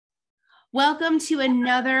Welcome to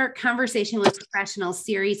another Conversation with Professionals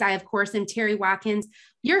series. I, of course, am Terry Watkins,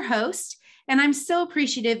 your host, and I'm so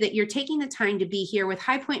appreciative that you're taking the time to be here with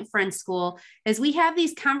High Point Friends School as we have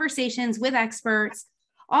these conversations with experts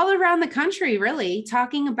all around the country, really,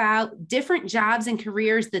 talking about different jobs and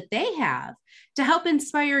careers that they have to help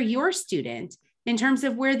inspire your student in terms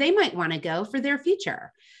of where they might want to go for their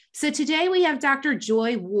future. So today we have Dr.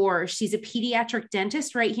 Joye Warr. She's a pediatric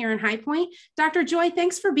dentist right here in High Point. Dr. Joye,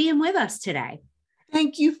 thanks for being with us today.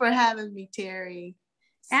 Thank you for having me, Terry.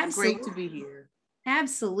 It's Absolutely. Great to be here.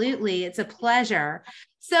 Absolutely. It's a pleasure.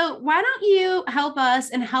 So why don't you help us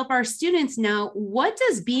and help our students know, what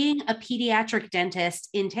does being a pediatric dentist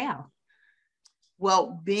entail?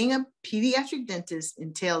 Well, being a pediatric dentist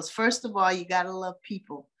entails, first of all, you got to love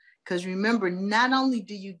people. Because remember, not only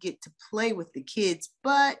do you get to play with the kids,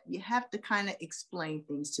 but you have to kind of explain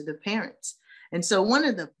things to the parents. And so one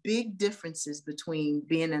of the big differences between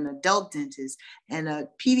being an adult dentist and a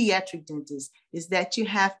pediatric dentist is that you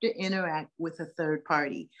have to interact with a third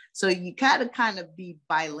party. So you gotta kind of be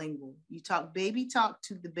bilingual. You talk baby talk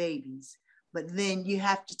to the babies, but then you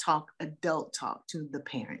have to talk adult talk to the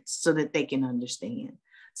parents so that they can understand.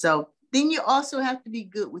 So then you also have to be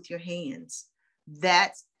good with your hands.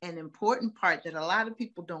 That's an important part that a lot of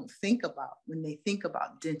people don't think about when they think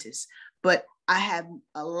about dentists. But I have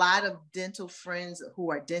a lot of dental friends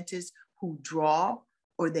who are dentists who draw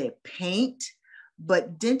or they paint,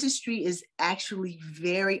 but dentistry is actually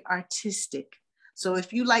very artistic. So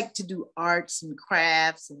if you like to do arts and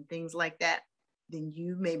crafts and things like that, then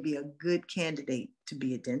you may be a good candidate to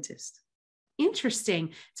be a dentist. Interesting.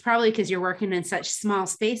 It's probably because you're working in such small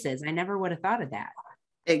spaces. I never would have thought of that.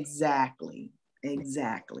 Exactly.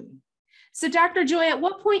 So, Dr. Joye, at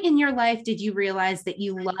what point in your life did you realize that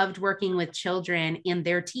you loved working with children and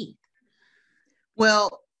their teeth?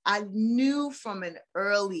 Well, I knew from an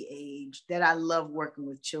early age that I love working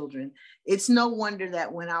with children. It's no wonder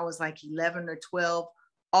that when I was like 11 or 12,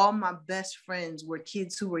 all my best friends were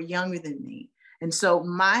kids who were younger than me. And so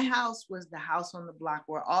my house was the house on the block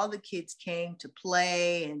where all the kids came to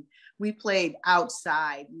play, and we played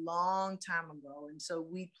outside long time ago. And so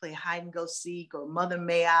we'd play hide and go seek or Mother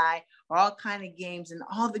May I or all kind of games, and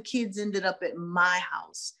all the kids ended up at my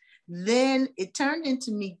house. Then it turned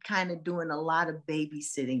into me kind of doing a lot of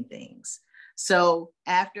babysitting things. So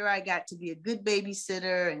after I got to be a good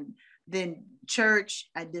babysitter, and then church,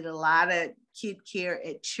 I did a lot of kid care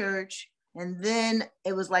at church. And then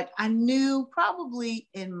it was like, I knew probably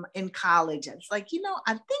in college, I was like,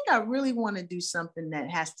 I think I really want to do something that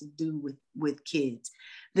has to do with kids.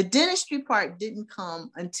 The dentistry part didn't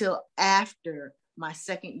come until after my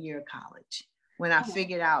second year of college, when I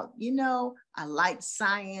figured out, I like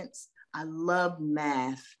science, I love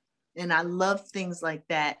math, and I love things like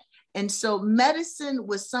that. And so medicine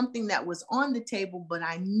was something that was on the table, but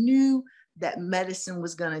I knew that medicine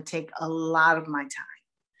was going to take a lot of my time.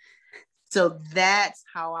 So that's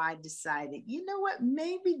how I decided,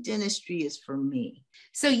 maybe dentistry is for me.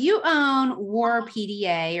 So you own Warr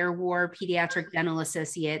PDA, or Warr Pediatric Dental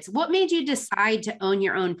Associates. What made you decide to own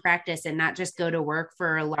your own practice and not just go to work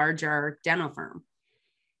for a larger dental firm?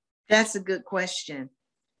 That's a good question.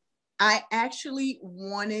 I actually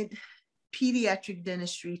wanted pediatric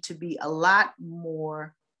dentistry to be a lot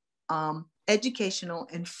more educational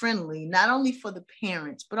and friendly, not only for the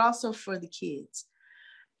parents, but also for the kids.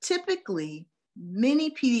 Typically, many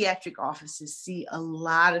pediatric offices see a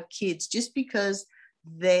lot of kids just because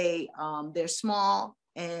they're small,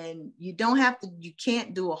 and you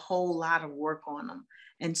can't do a whole lot of work on them.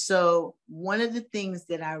 And so one of the things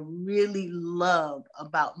that I really love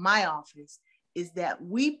about my office is that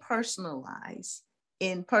we personalize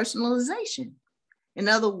in personalization. In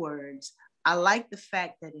other words, I like the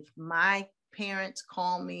fact that if my parents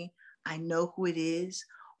call me, I know who it is,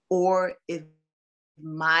 or if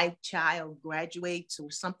my child graduates or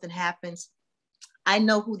something happens, I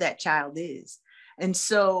know who that child is. And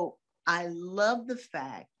so I love the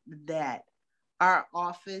fact that our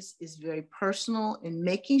office is very personal in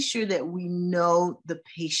making sure that we know the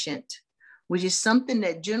patient, which is something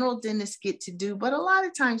that general dentists get to do, but a lot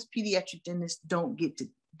of times pediatric dentists don't get to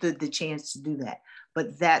the chance to do that.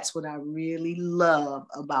 But that's what I really love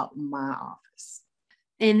about my office.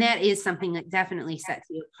 And that is something that definitely sets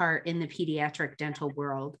you apart in the pediatric dental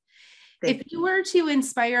world. If you were to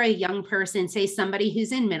inspire a young person, say somebody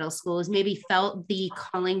who's in middle school, has maybe felt the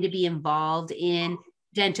calling to be involved in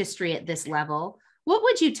dentistry at this level, what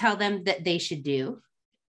would you tell them that they should do?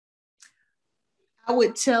 I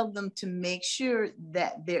would tell them to make sure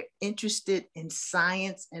that they're interested in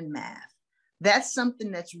science and math. That's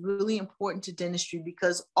something that's really important to dentistry,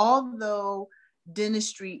 because although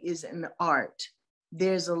dentistry is an art.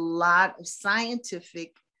 There's a lot of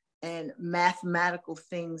scientific and mathematical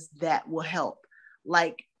things that will help.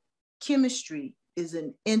 Like chemistry is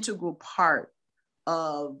an integral part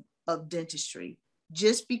of dentistry,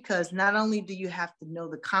 just because not only do you have to know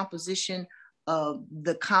the composition of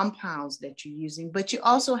the compounds that you're using, but you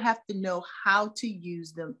also have to know how to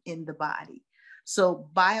use them in the body. So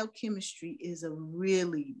biochemistry is a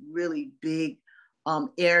really, really big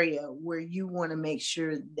area where you want to make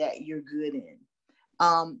sure that you're good in.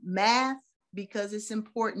 Math, because it's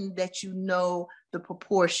important that you know the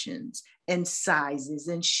proportions and sizes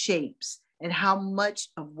and shapes and how much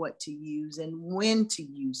of what to use and when to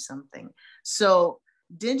use something. So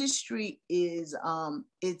dentistry is,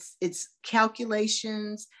 it's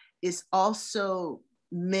calculations. It's also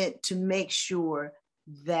meant to make sure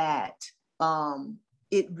that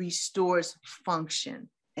it restores function.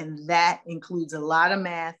 And that includes a lot of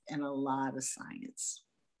math and a lot of science.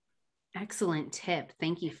 Excellent tip.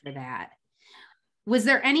 Thank you for that. Was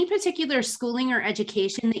there any particular schooling or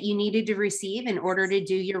education that you needed to receive in order to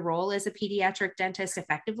do your role as a pediatric dentist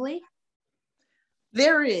effectively?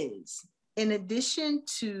 There is. In addition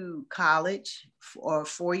to college, or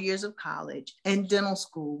 4 years of college, and dental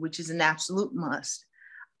school, which is an absolute must,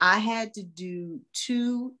 I had to do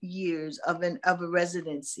 2 years of a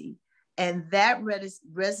residency. And that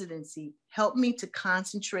residency helped me to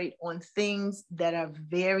concentrate on things that are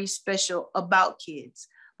very special about kids,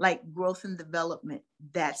 like growth and development.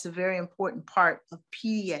 That's a very important part of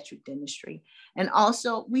pediatric dentistry. And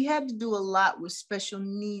also, we had to do a lot with special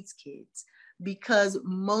needs kids, because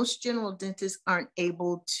most general dentists aren't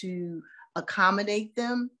able to accommodate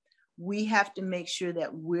them. We have to make sure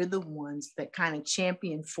that we're the ones that kind of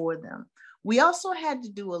champion for them. We also had to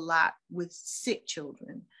do a lot with sick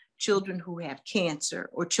children, children who have cancer,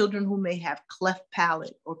 or children who may have cleft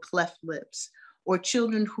palate or cleft lips, or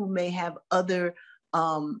children who may have other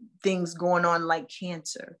things going on like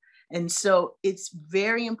cancer. And so it's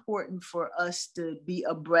very important for us to be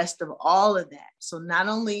abreast of all of that. So not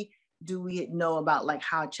only do we know about like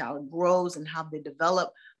how a child grows and how they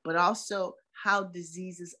develop, but also how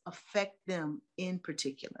diseases affect them in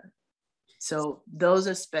particular. So those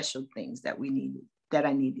are special things that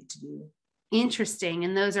I needed to do. Interesting.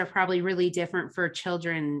 And those are probably really different for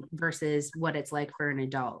children versus what it's like for an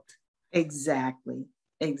adult. Exactly.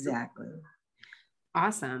 Exactly.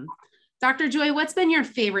 Awesome. Dr. Joye, what's been your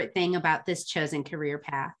favorite thing about this chosen career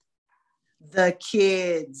path? The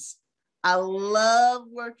kids. I love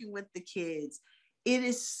working with the kids. It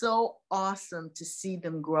is so awesome to see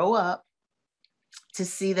them grow up, to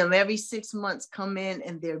see them every 6 months come in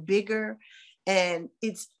and they're bigger. And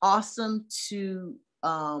it's awesome to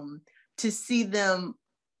see them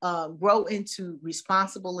grow into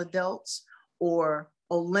responsible adults or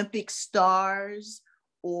Olympic stars,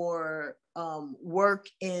 or work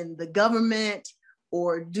in the government,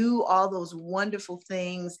 or do all those wonderful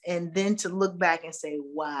things. And then to look back and say,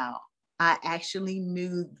 wow, I actually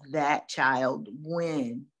knew that child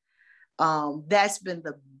when. That's been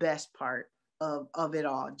the best part of it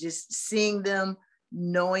all. Just seeing them,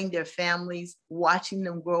 knowing their families, watching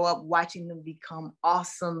them grow up, watching them become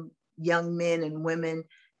awesome young men and women,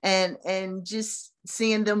 and just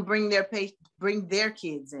seeing them bring their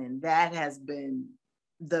kids in. That has been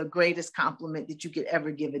the greatest compliment that you could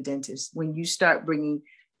ever give a dentist, when you start bringing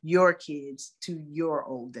your kids to your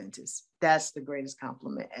old dentist. That's the greatest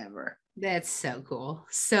compliment ever. That's so cool.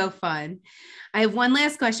 So fun. I have one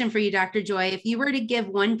last question for you, Dr. Joye. If you were to give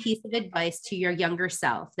one piece of advice to your younger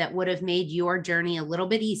self that would have made your journey a little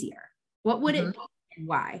bit easier, what would it be and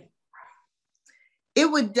why? It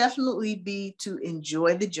would definitely be to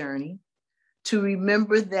enjoy the journey, to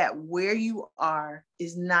remember that where you are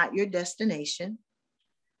is not your destination,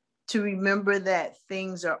 to remember that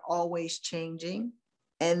things are always changing,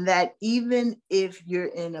 and that even if you're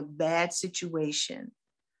in a bad situation,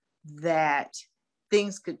 that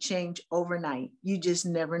things could change overnight. You just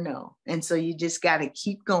never know. And so you just got to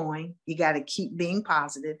keep going. You got to keep being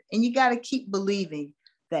positive, and you got to keep believing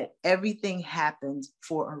that everything happens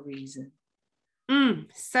for a reason.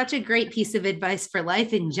 Such a great piece of advice for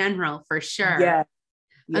life in general, for sure. Yeah.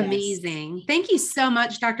 Yes. Amazing. Thank you so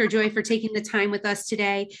much, Dr. Joye, for taking the time with us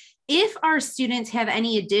today. If our students have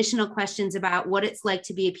any additional questions about what it's like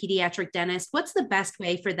to be a pediatric dentist, what's the best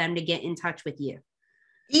way for them to get in touch with you?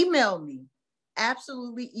 Email me.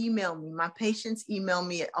 Absolutely email me. My patients email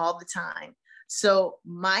me all the time. So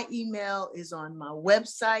my email is on my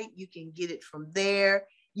website. You can get it from there.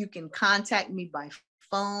 You can contact me by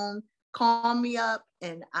phone, call me up,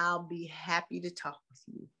 and I'll be happy to talk with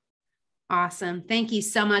you. Awesome. Thank you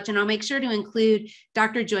so much. And I'll make sure to include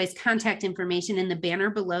Dr. Joye's contact information in the banner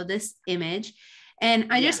below this image. And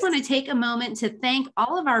I just want to take a moment to thank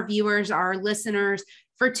all of our viewers, our listeners,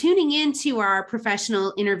 for tuning into our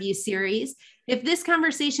professional interview series. If this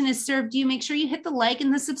conversation has served you, make sure you hit the like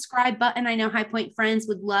and the subscribe button. I know High Point Friends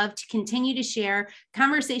would love to continue to share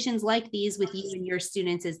conversations like these with you and your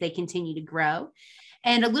students as they continue to grow.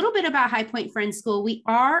 And a little bit about High Point Friends School. We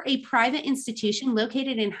are a private institution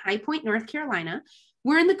located in High Point, North Carolina.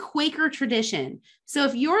 We're in the Quaker tradition. So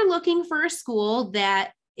if you're looking for a school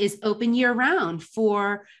that is open year round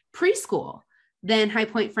for preschool, then High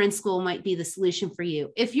Point Friends School might be the solution for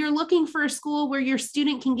you. If you're looking for a school where your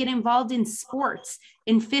student can get involved in sports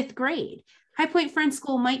in 5th grade, High Point Friends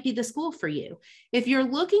School might be the school for you. If you're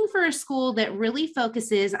looking for a school that really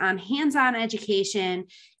focuses on hands-on education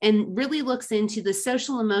and really looks into the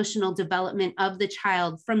social emotional development of the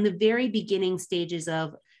child from the very beginning stages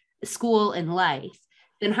of school and life,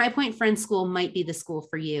 then High Point Friends School might be the school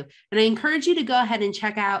for you. And I encourage you to go ahead and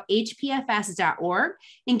check out hpfs.org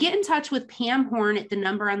and get in touch with Pam Horn at the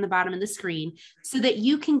number on the bottom of the screen so that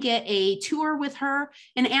you can get a tour with her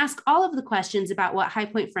and ask all of the questions about what High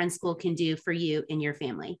Point Friends School can do for you and your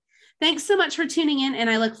family. Thanks so much for tuning in, and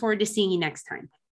I look forward to seeing you next time.